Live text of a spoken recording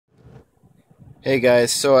Hey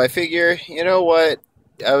guys, so I figure, you know what?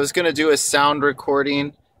 I was gonna do a sound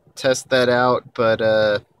recording, test that out, but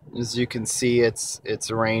as you can see, it's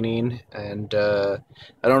raining, and I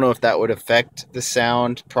don't know if that would affect the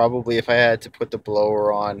sound. Probably if I had to put the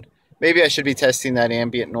blower on, maybe I should be testing that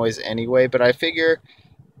ambient noise anyway. But I figure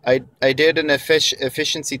I did an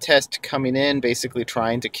efficiency test coming in, basically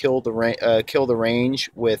trying to kill the range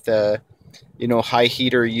with high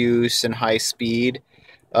heater use and high speed.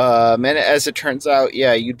 And as it turns out,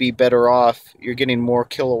 yeah, you'd be better off. You're getting more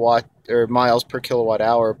kilowatt or miles per kilowatt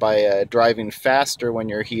hour by driving faster when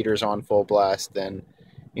your heater's on full blast than,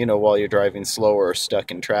 while you're driving slower or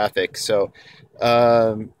stuck in traffic. So,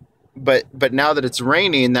 um, but now that it's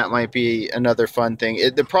raining, that might be another fun thing.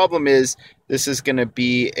 The problem is this is going to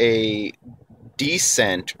be a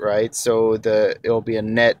descent, right? So it'll be a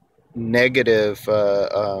net negative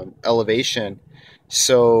elevation.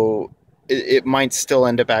 So it might still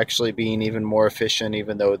end up actually being even more efficient,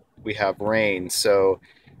 even though we have rain. So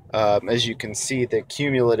as you can see, the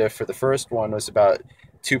cumulative for the first one was about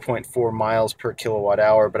 2.4 miles per kilowatt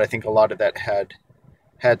hour, but I think a lot of that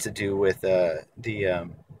had to do with the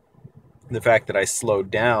fact that I slowed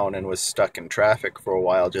down and was stuck in traffic for a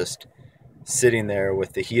while, just sitting there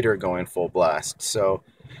with the heater going full blast. So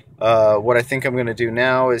what I think I'm going to do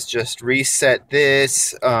now is just reset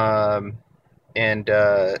this, and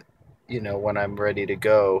when I'm ready to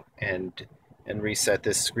go, and reset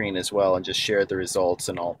this screen as well, and just share the results,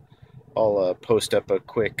 and I'll post up a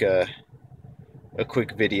quick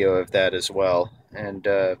video of that as well. And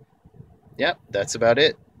yeah, that's about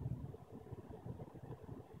it.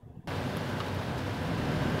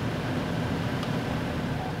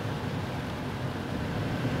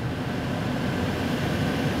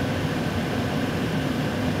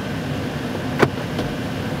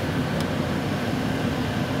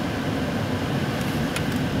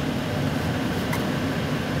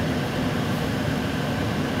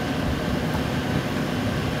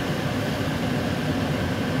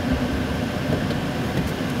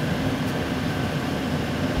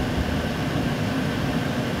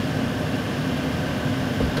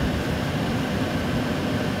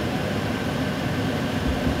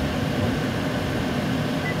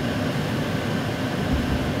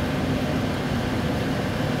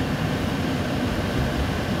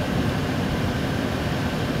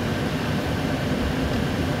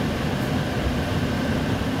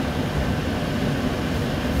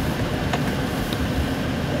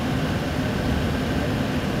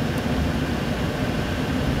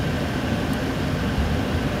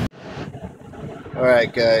 All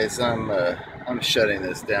right, guys, I'm shutting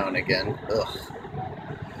this down again. Ugh.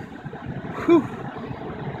 Whew.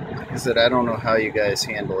 Like I said, I don't know how you guys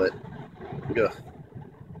handle it. Ugh.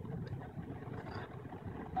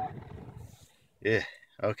 Yeah.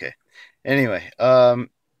 Okay. Anyway,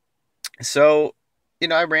 so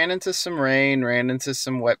I ran into some rain, ran into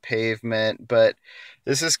some wet pavement, but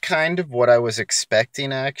this is kind of what I was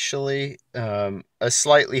expecting, actually. A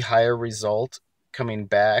slightly higher result coming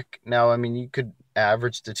back. Now, I mean, you could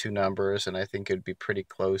average the two numbers, and I think it'd be pretty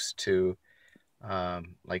close to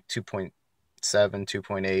like 2.7,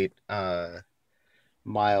 2.8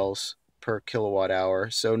 miles per kilowatt hour.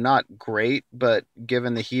 So not great, but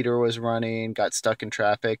given the heater was running, got stuck in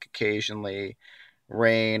traffic occasionally,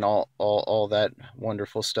 rain, all that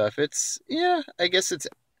wonderful stuff. It's, yeah, I guess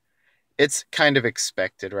it's kind of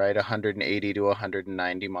expected, right? 180 to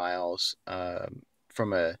 190 miles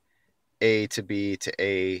from a to B to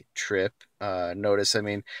A trip. Notice, I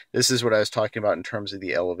mean, this is what I was talking about in terms of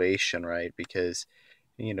the elevation, right? Because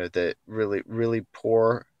the really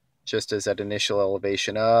poor, just as that initial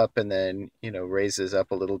elevation up, and then raises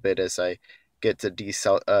up a little bit as I get to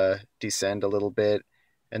descend a little bit,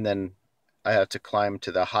 and then I have to climb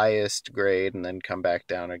to the highest grade and then come back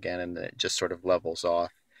down again, and then it just sort of levels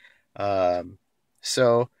off. Um,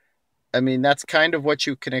 so I mean, that's kind of what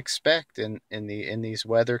you can expect in these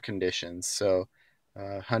weather conditions. So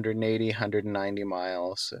 180, 190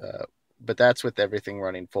 miles. But that's with everything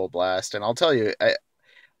running full blast. And I'll tell you,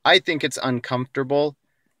 I think it's uncomfortable.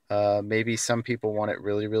 Maybe some people want it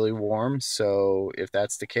really, really warm. So if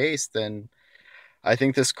that's the case, then I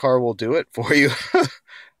think this car will do it for you.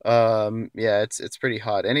 Yeah, it's pretty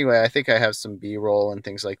hot. Anyway, I think I have some B-roll and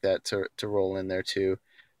things like that to roll in there too.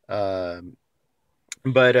 Um,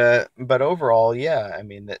 but overall, yeah, I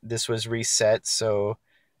mean, this was reset, so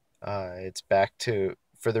it's back to,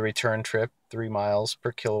 for the return trip, 3 miles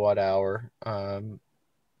per kilowatt hour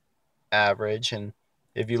average. And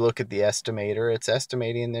if you look at the estimator, it's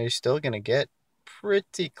estimating they're still going to get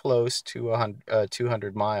pretty close to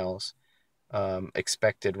 200 miles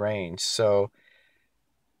expected range. So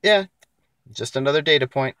yeah, Just another data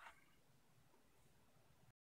point.